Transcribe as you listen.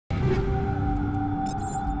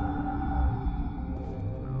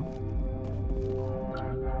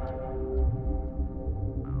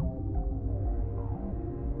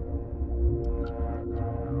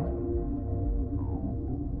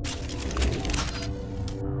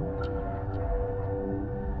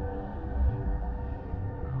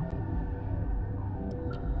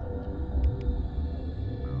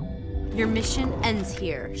Your mission ends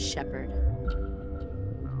here, Shepard.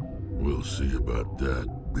 We'll see about that,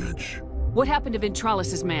 bitch. What happened to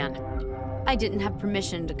Ventralis's man? I didn't have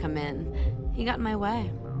permission to come in. He got in my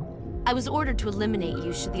way. I was ordered to eliminate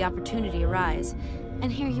you should the opportunity arise.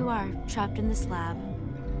 And here you are, trapped in this lab.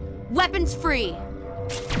 Weapons free!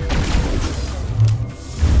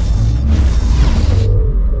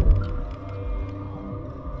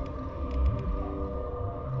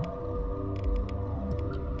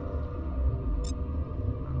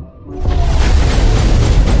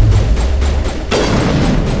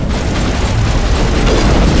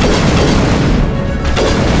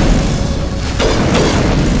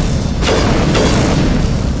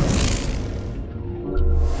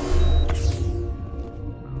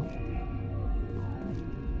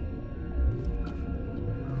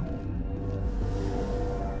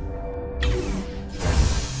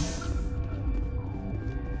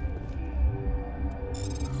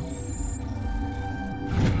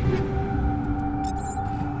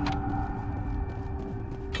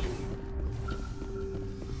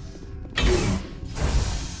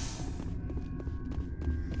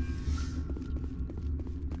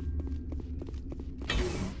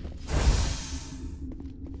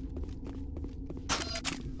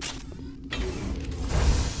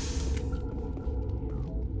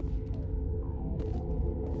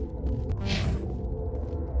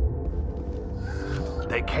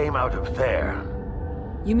 They came out of there.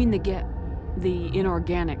 You mean the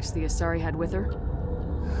inorganics the Asari had with her?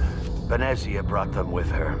 Benezia brought them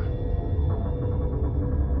with her.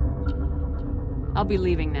 I'll be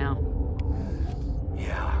leaving now.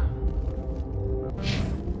 Yeah.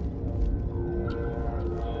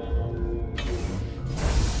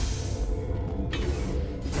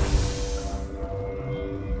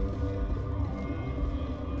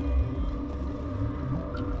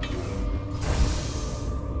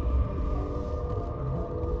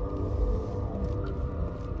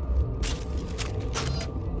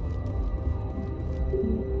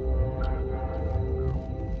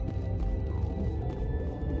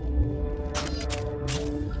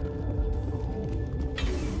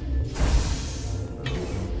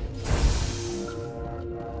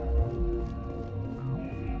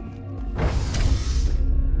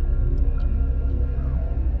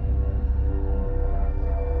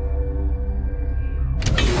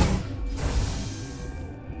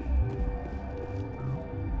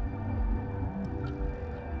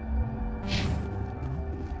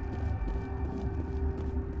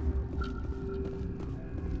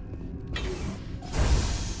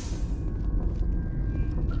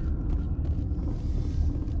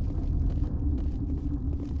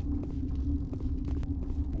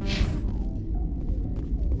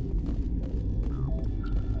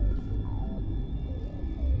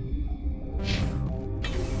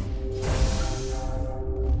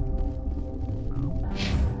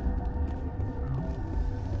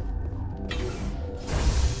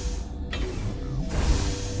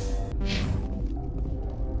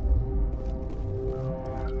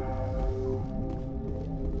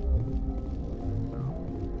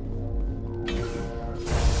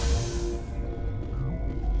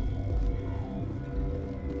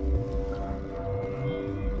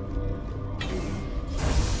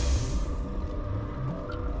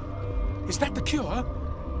 Is that the cure?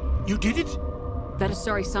 You did it? That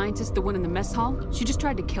Asari scientist, the one in the mess hall? She just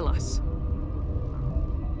tried to kill us.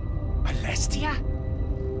 Benezia?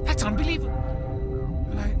 That's unbelievable.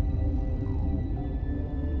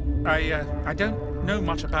 I don't know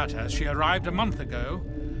much about her. She arrived a month ago.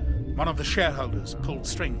 One of the shareholders pulled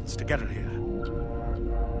strings to get her here.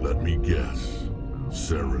 Let me guess.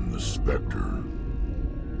 Saren the Spectre.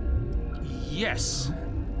 Yes.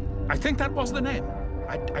 I think that was the name.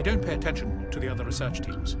 I don't pay attention to the other research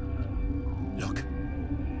teams. Look,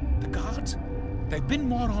 the guards, they've been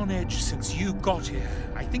more on edge since you got here.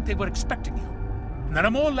 I think they were expecting you. And there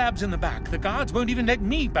are more labs in the back. The guards won't even let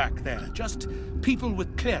me back there. Just people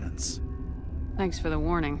with clearance. Thanks for the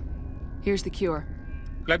warning. Here's the cure.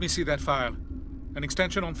 Let me see that file. An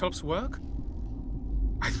extension on Phelps' work?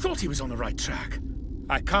 I thought he was on the right track.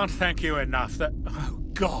 I can't thank you enough that... Oh,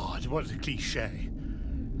 God, what a cliché.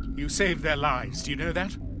 You saved their lives, do you know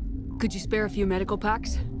that? Could you spare a few medical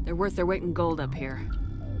packs? They're worth their weight in gold up here.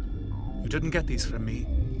 You didn't get these from me.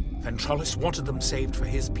 Ventralis's wanted them saved for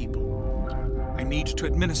his people. I need to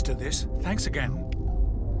administer this. Thanks again.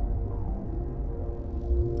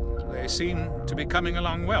 They seem to be coming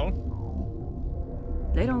along well.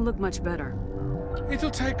 They don't look much better.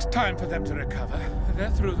 It'll take time for them to recover.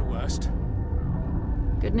 They're through the worst.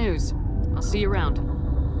 Good news. I'll see you around.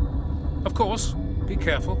 Of course. Be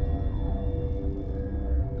careful.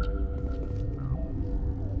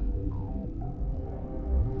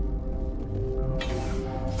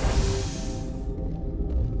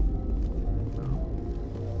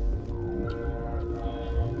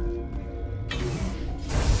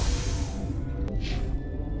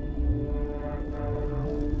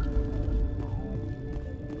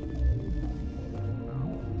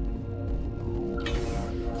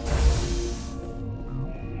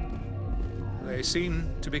 They seem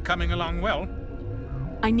to be coming along well.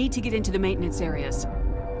 I need to get into the maintenance areas.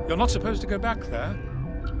 You're not supposed to go back there,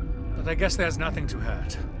 but I guess there's nothing to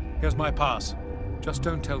hurt. Here's my pass. Just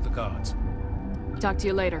don't tell the guards. Talk to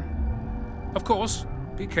you later. Of course,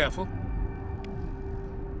 be careful.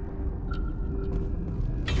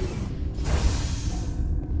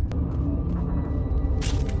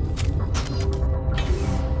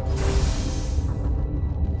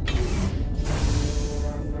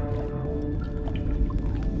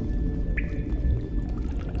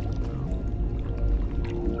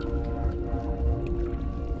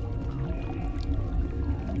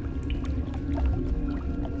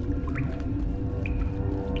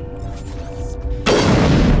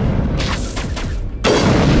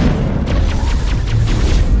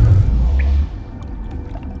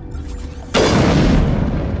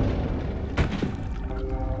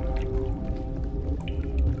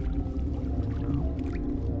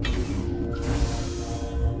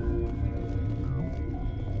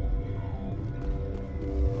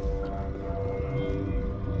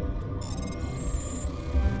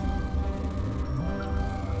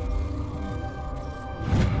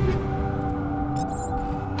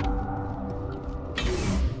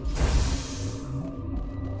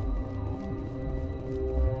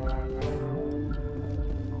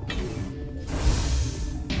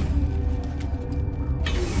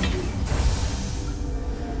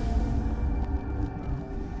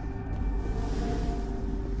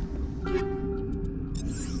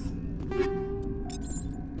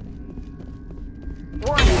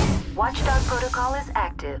 Watchdog protocol is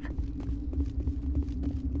active.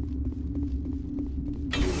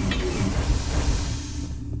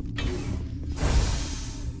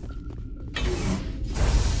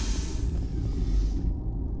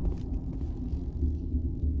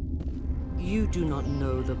 You do not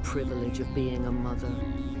know the privilege of being a mother.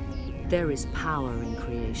 There is power in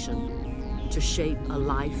creation. To shape a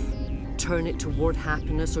life, turn it toward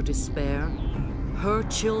happiness or despair. Her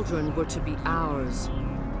children were to be ours,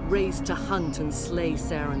 raised to hunt and slay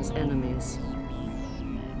Saren's enemies.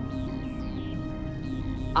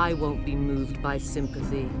 I won't be moved by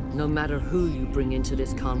sympathy, no matter who you bring into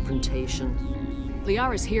this confrontation.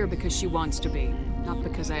 Liara's here because she wants to be, not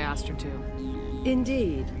because I asked her to.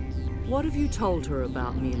 Indeed. What have you told her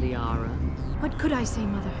about me, Liara? What could I say,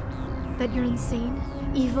 Mother? That you're insane?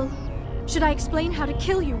 Evil? Should I explain how to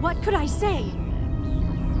kill you? What could I say?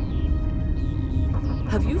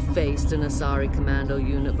 Have you faced an Asari Commando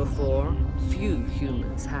unit before? Few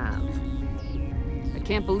humans have. I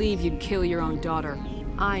can't believe you'd kill your own daughter.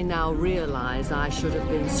 I now realize I should have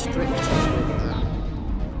been stricter with her.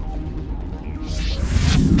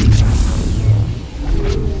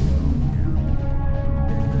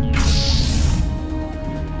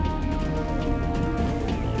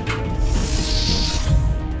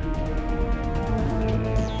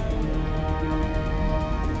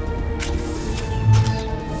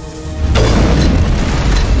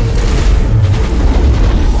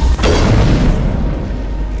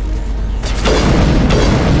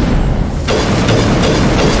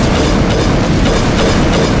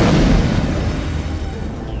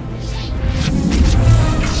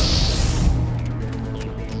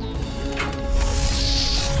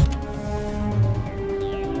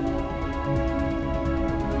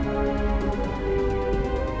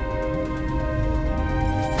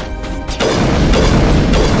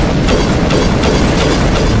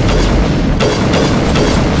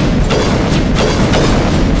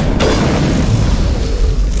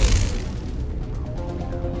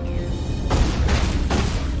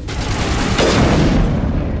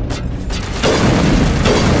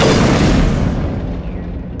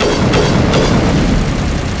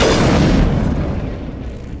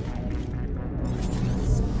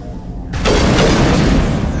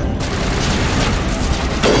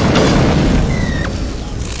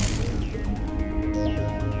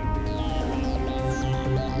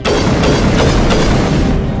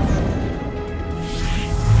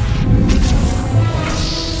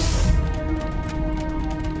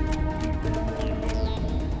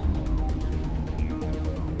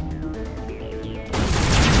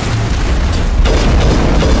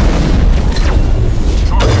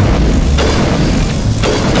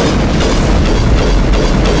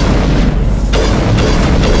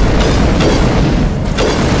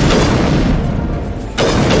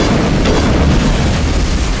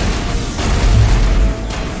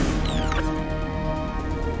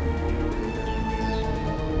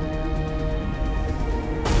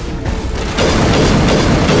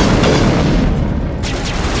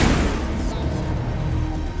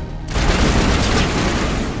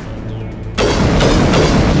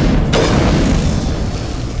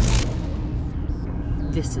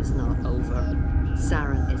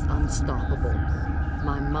 unstoppable.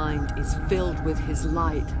 My mind is filled with his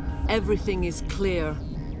light. Everything is clear.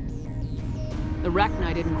 The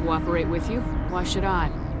rachni didn't cooperate with you. Why should I?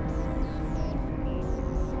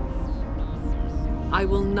 I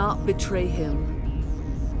will not betray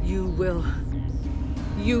him. You will.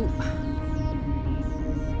 You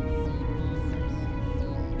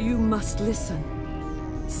must listen.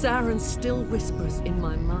 Saren still whispers in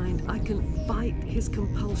my mind. I can fight his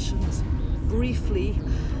compulsions, briefly,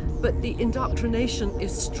 but the indoctrination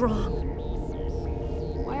is strong.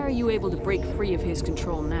 Why are you able to break free of his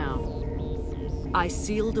control now? I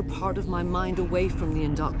sealed a part of my mind away from the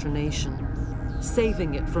indoctrination,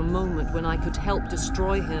 saving it for a moment when I could help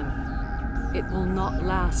destroy him. It will not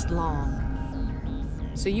last long.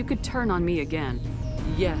 So you could turn on me again?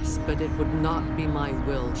 Yes, but it would not be my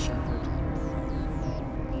will, Shepard.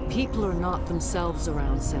 People are not themselves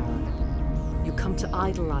around Saren. You come to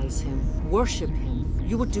idolize him, worship him.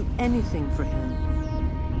 You would do anything for him.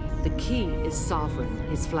 The key is Sovereign,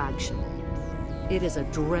 his flagship. It is a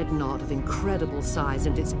dreadnought of incredible size,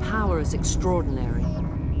 and its power is extraordinary.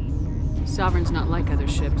 Sovereign's not like other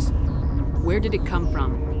ships. Where did it come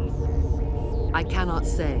from? I cannot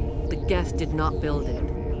say. The Geth did not build it.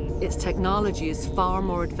 Its technology is far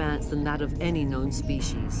more advanced than that of any known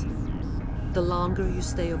species. The longer you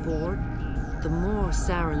stay aboard, the more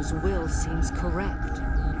Saren's will seems correct.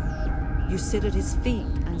 You sit at his feet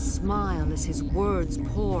and smile as his words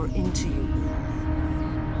pour into you.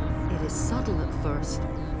 It is subtle at first.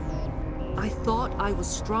 I thought I was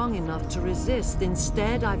strong enough to resist.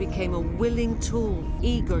 Instead, I became a willing tool,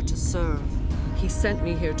 eager to serve. He sent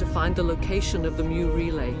me here to find the location of the Mu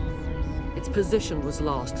relay. Its position was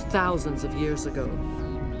lost thousands of years ago.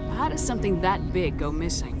 How does something that big go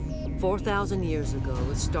missing? 4,000 years ago,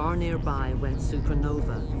 a star nearby went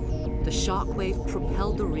supernova. The shockwave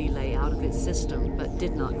propelled the relay out of its system, but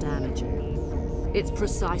did not damage it. Its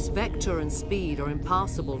precise vector and speed are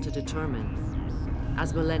impossible to determine.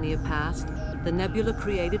 As millennia passed, the nebula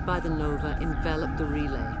created by the nova enveloped the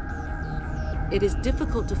relay. It is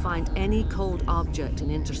difficult to find any cold object in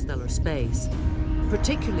interstellar space,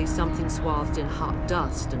 particularly something swathed in hot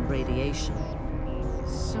dust and radiation.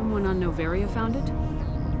 Someone on Noveria found it?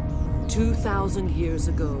 2,000 years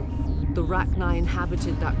ago, the rachni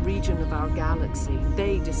inhabited that region of our galaxy.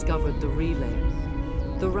 They discovered the relay.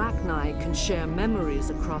 The rachni can share memories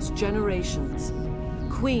across generations.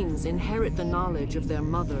 Queens inherit the knowledge of their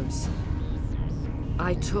mothers.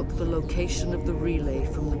 I took the location of the relay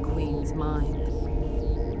from the Queen's mind.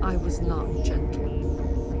 I was not gentle.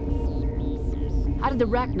 How did the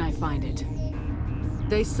rachni find it?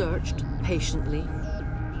 They searched, patiently.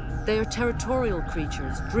 They are territorial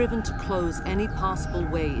creatures, driven to close any possible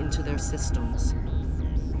way into their systems.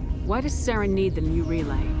 Why does Saren need the Mu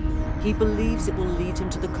relay? He believes it will lead him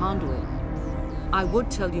to the conduit. I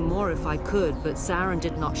would tell you more if I could, but Saren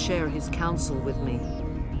did not share his counsel with me.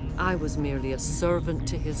 I was merely a servant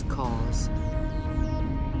to his cause.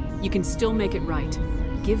 You can still make it right.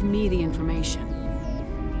 Give me the information.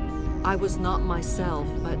 I was not myself,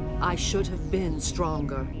 but I should have been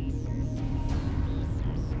stronger.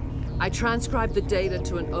 I transcribed the data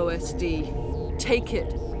to an OSD. Take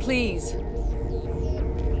it, please.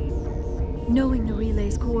 Knowing the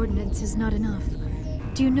relay's coordinates is not enough.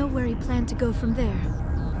 Do you know where he planned to go from there?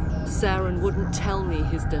 Saren wouldn't tell me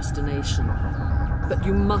his destination, but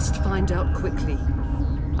you must find out quickly.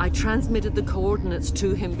 I transmitted the coordinates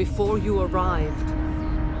to him before you arrived.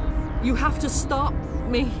 You have to stop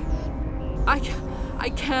me. I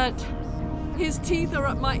can't. His teeth are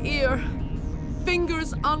at my ear.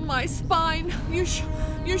 Fingers on my spine. You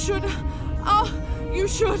should.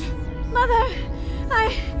 Mother,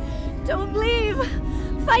 don't leave.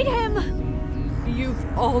 Fight him.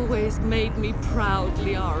 You've always made me proud,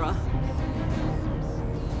 Liara.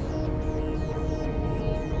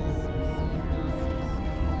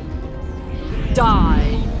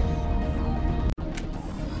 Die.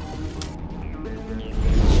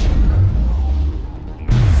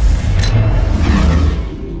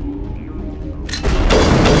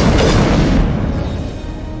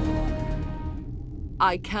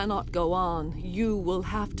 I cannot go on. You will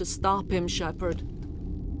have to stop him, Shepard.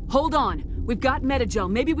 Hold on! We've got Metagel.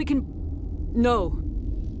 Maybe we can... No.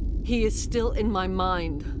 He is still in my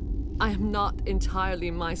mind. I am not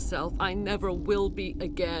entirely myself. I never will be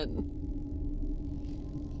again.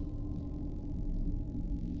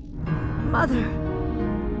 Mother.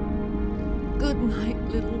 Good night,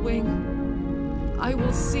 little wing. I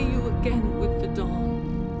will see you again with the dawn.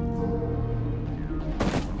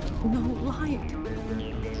 No light.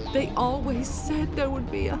 They always said there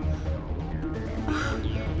would be a...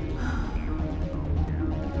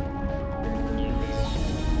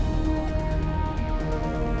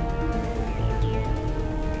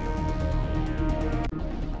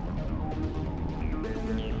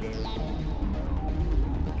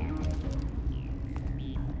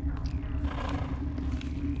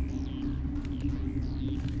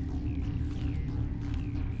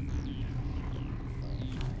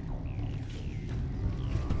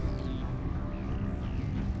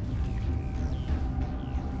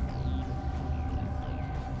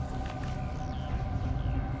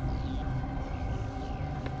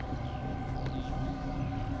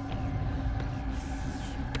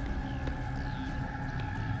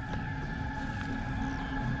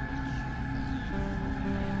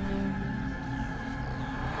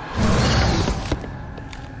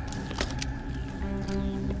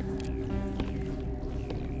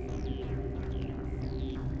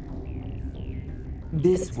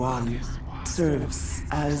 This one serves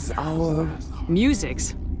as our...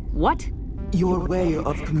 Musics? What? Your way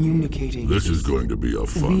of communicating. This is going to be a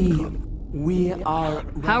fun We are...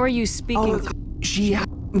 How are you speaking? She has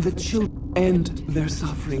the children and their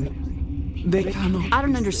suffering. They cannot... I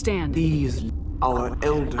don't understand. These, our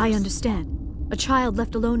elders... I understand. A child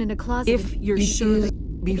left alone in a closet. If you're sure...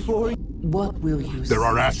 Before... What will you say? There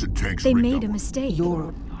are acid tanks. They rigged made up. a mistake.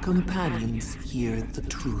 Your companions hear the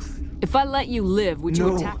truth. If I let you live, would you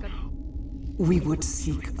No. attack... We would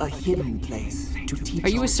seek a hidden place to teach. Are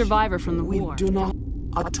you a survivor from the war? We do not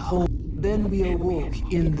atone. Then we awoke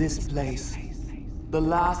in this place. The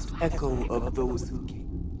last echo of those who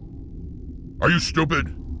came. Are you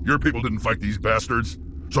stupid? Your people didn't fight these bastards,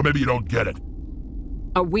 so maybe you don't get it.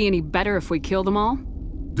 Are we any better if we kill them all?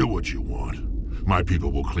 Do what you want. My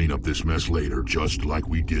people will clean up this mess later, just like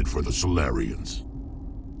we did for the Solarians.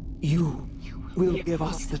 You will give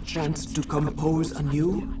us the chance to compose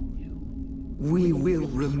anew? We will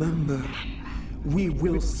remember. We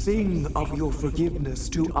will sing of your forgiveness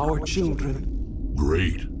to our children.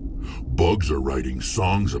 Great. Bugs are writing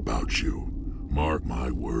songs about you. Mark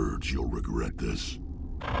my words, you'll regret this.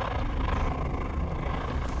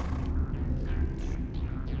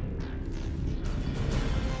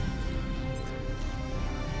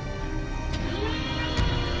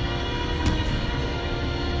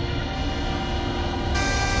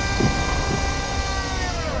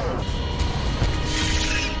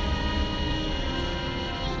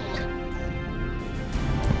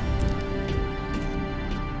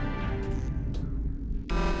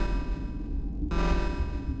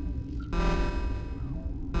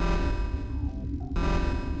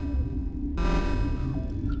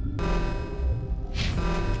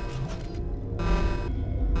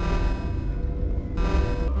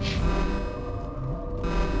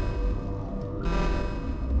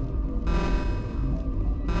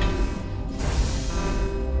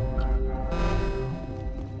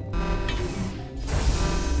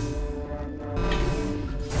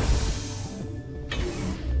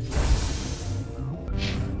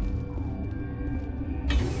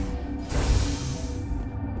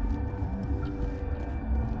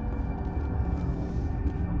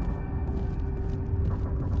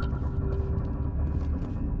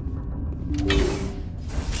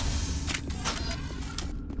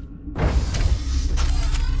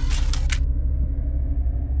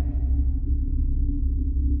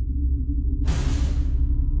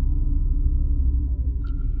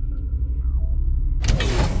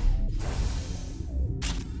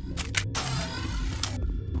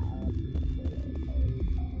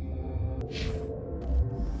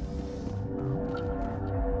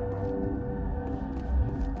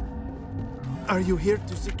 Are you here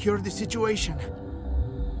to secure the situation?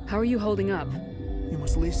 How are you holding up? You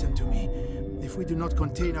must listen to me. If we do not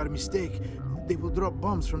contain our mistake, they will drop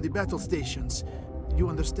bombs from the battle stations. You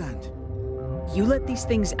understand? You let these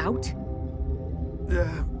things out?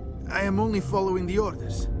 I am only following the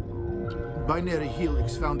orders. Binary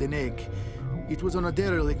Helix found an egg. It was on a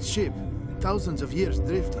derelict ship, thousands of years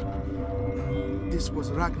drifting. This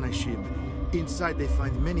was Rachni's ship. Inside they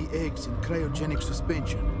find many eggs in cryogenic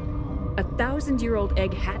suspension. A 1,000-year-old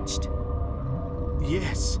egg hatched?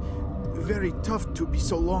 Yes. Very tough to be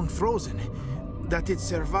so long frozen. That it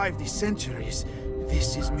survived the centuries.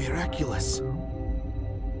 This is miraculous.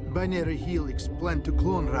 Binary Helix planned to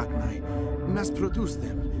clone Rachni, mass-produce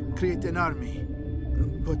them, create an army.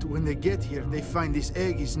 But when they get here, they find this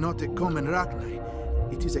egg is not a common Rachni.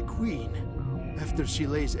 It is a queen. After she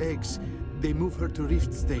lays eggs, they move her to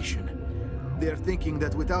Rift Station. They are thinking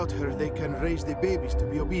that without her, they can raise the babies to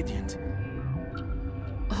be obedient.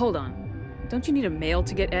 Hold on. Don't you need a male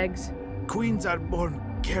to get eggs? Queens are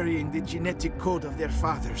born carrying the genetic code of their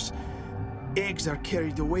fathers. Eggs are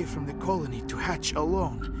carried away from the colony to hatch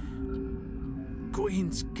alone.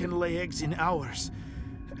 Queens can lay eggs in hours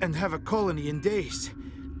and have a colony in days.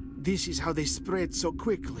 This is how they spread so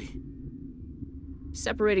quickly.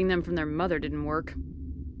 Separating them from their mother didn't work.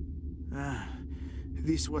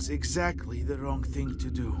 This was exactly the wrong thing to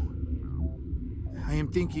do. I am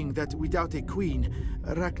thinking that without a queen,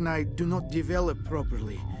 Rachni do not develop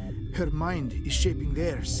properly. Her mind is shaping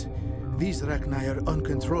theirs. These Rachni are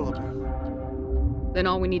uncontrollable. Then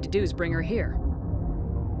all we need to do is bring her here.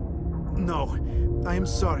 No, I am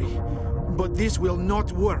sorry, but this will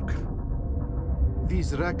not work.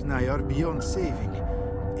 These Rachni are beyond saving.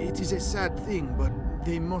 It is a sad thing, but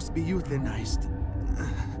they must be euthanized.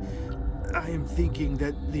 I am thinking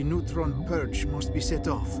that the neutron purge must be set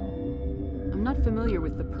off. I'm not familiar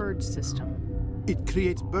with the purge system. It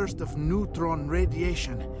creates bursts of neutron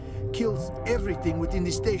radiation, kills everything within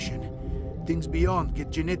the station. Things beyond get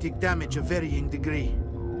genetic damage of varying degree.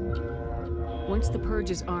 Once the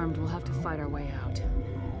Purge is armed, we'll have to fight our way out.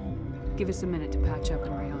 Give us a minute to patch up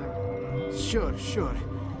and rearm. Sure, sure.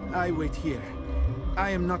 I wait here. I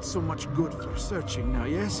am not so much good for searching now,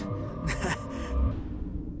 yes?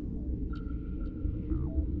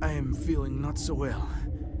 I am feeling not so well.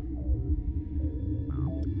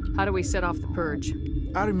 How do we set off the Purge?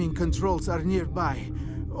 Arming controls are nearby.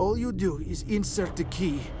 All you do is insert the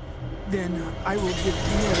key. Then I will give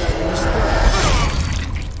Mira a start.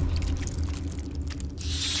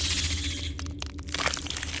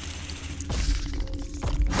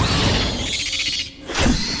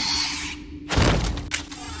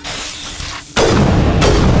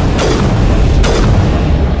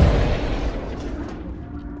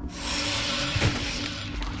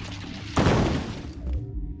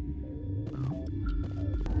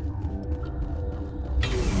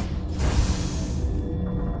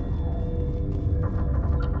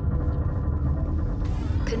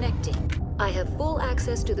 Connecting. I have full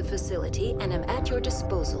access to the facility and am at your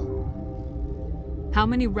disposal. How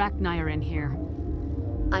many rachni are in here?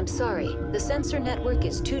 I'm sorry, the sensor network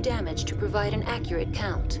is too damaged to provide an accurate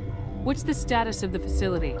count. What's the status of the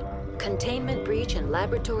facility? Containment breach in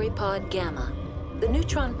Laboratory Pod Gamma. The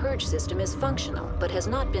neutron purge system is functional, but has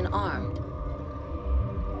not been armed.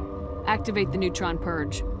 Activate the neutron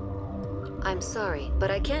purge. I'm sorry, but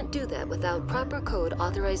I can't do that without proper code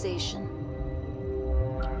authorization.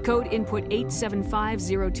 Code input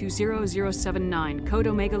 875020079. Code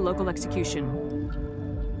Omega local execution.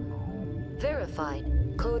 Verified.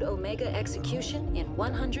 Code Omega execution in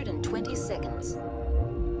 120 seconds.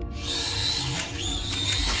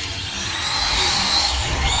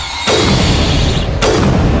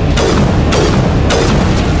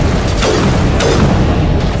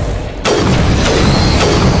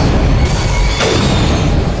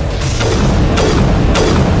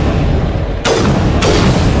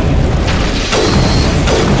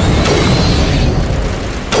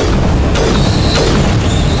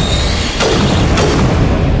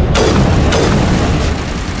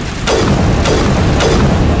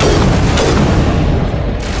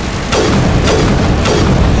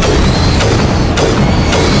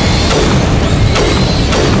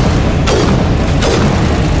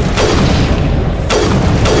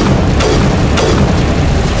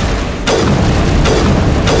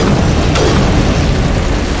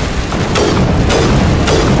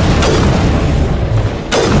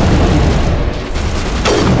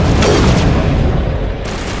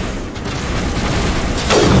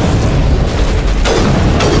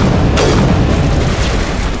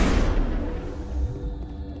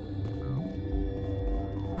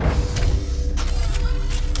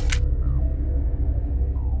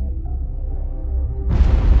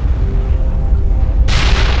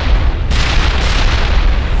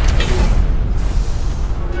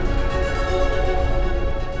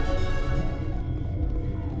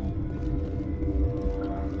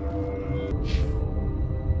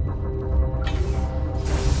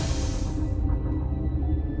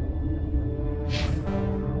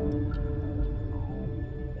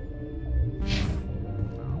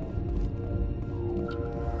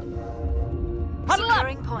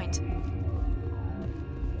 Securing point.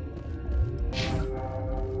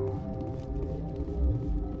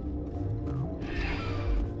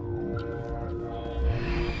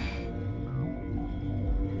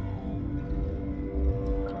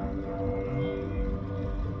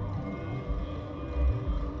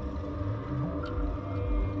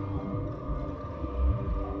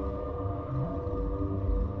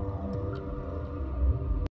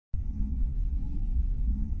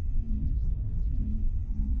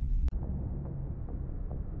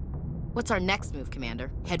 What's our next move,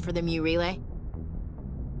 Commander? Head for the Mu relay?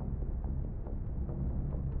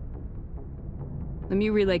 The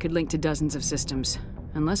Mu relay could link to dozens of systems.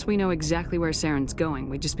 Unless we know exactly where Saren's going,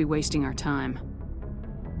 we'd just be wasting our time.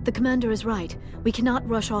 The Commander is right. We cannot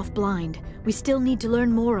rush off blind. We still need to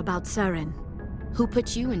learn more about Saren. Who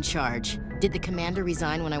put you in charge? Did the Commander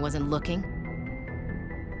resign when I wasn't looking?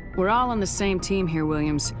 We're all on the same team here,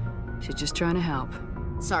 Williams. She's just trying to help.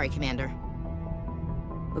 Sorry, Commander.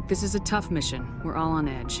 Look, this is a tough mission. We're all on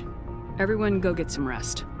edge. Everyone go get some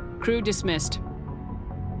rest. Crew dismissed.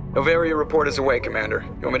 Noveria report is away, Commander.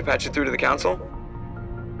 You want me to patch it through to the Council?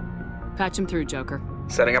 Patch him through, Joker.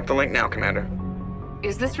 Setting up the link now, Commander.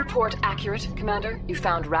 Is this report accurate, Commander? You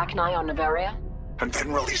found rachni on Noveria? And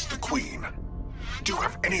then released the Queen. Do you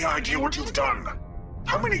have any idea what you've done?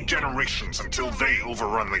 How many generations until they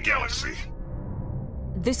overrun the galaxy?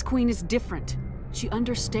 This Queen is different. She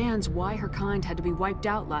understands why her kind had to be wiped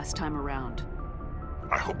out last time around.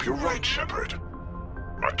 I hope you're right, Shepard.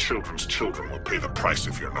 My children's children will pay the price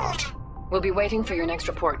if you're not. We'll be waiting for your next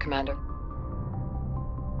report, Commander.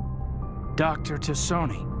 Dr.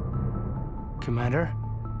 Tassoni. Commander,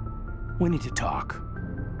 we need to talk.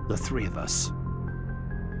 The three of us.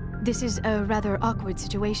 This is a rather awkward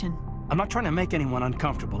situation. I'm not trying to make anyone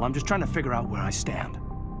uncomfortable. I'm just trying to figure out where I stand.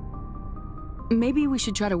 Maybe we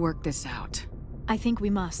should try to work this out. I think we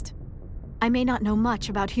must. I may not know much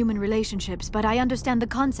about human relationships, but I understand the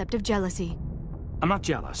concept of jealousy. I'm not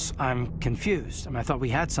jealous. I'm confused. I thought we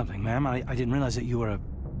had something, ma'am. I didn't realize that you were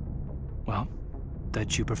well,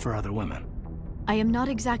 that you prefer other women. I am not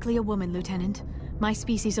exactly a woman, Lieutenant. My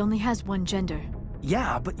species only has one gender.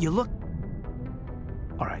 Yeah, but you look...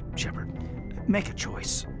 All right, Shepard. Make a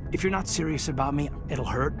choice. If you're not serious about me, it'll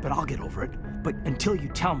hurt, but I'll get over it. But until you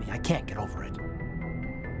tell me, I can't get over it.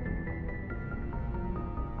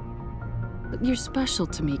 But you're special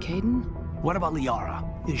to me, Caden. What about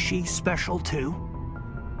Liara? Is she special too?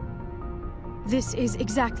 This is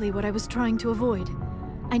exactly what I was trying to avoid.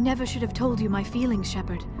 I never should have told you my feelings,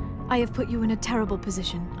 Shepard. I have put you in a terrible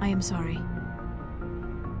position. I am sorry.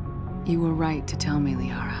 You were right to tell me,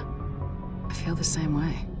 Liara. I feel the same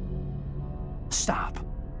way. Stop.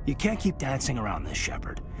 You can't keep dancing around this,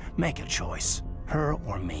 Shepard. Make a choice. Her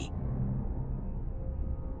or me.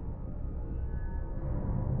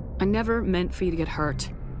 I never meant for you to get hurt.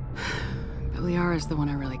 But Liara's the one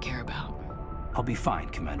I really care about. I'll be fine,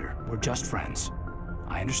 Commander. We're just friends.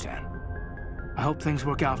 I understand. I hope things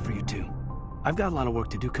work out for you two. I've got a lot of work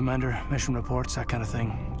to do, Commander. Mission reports, that kind of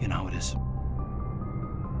thing. You know how it is.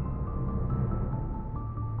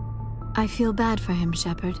 I feel bad for him,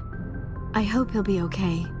 Shepard. I hope he'll be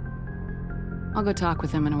okay. I'll go talk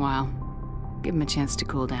with him in a while. Give him a chance to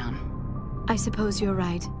cool down. I suppose you're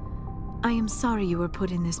right. I am sorry you were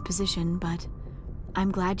put in this position, but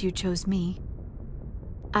I'm glad you chose me.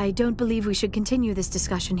 I don't believe we should continue this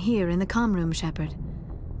discussion here in the comm room, Shepard.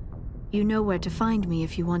 You know where to find me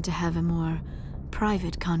if you want to have a more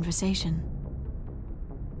private conversation.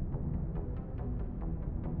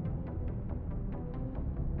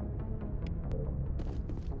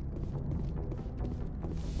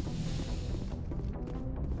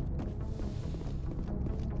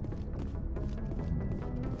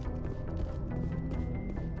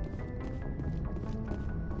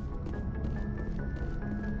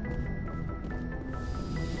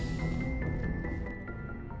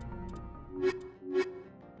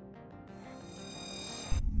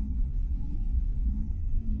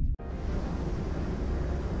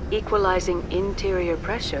 Equalizing interior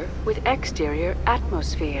pressure with exterior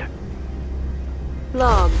atmosphere.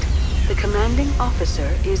 Logged. The commanding officer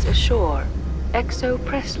is ashore. Exo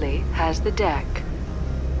Presley has the deck.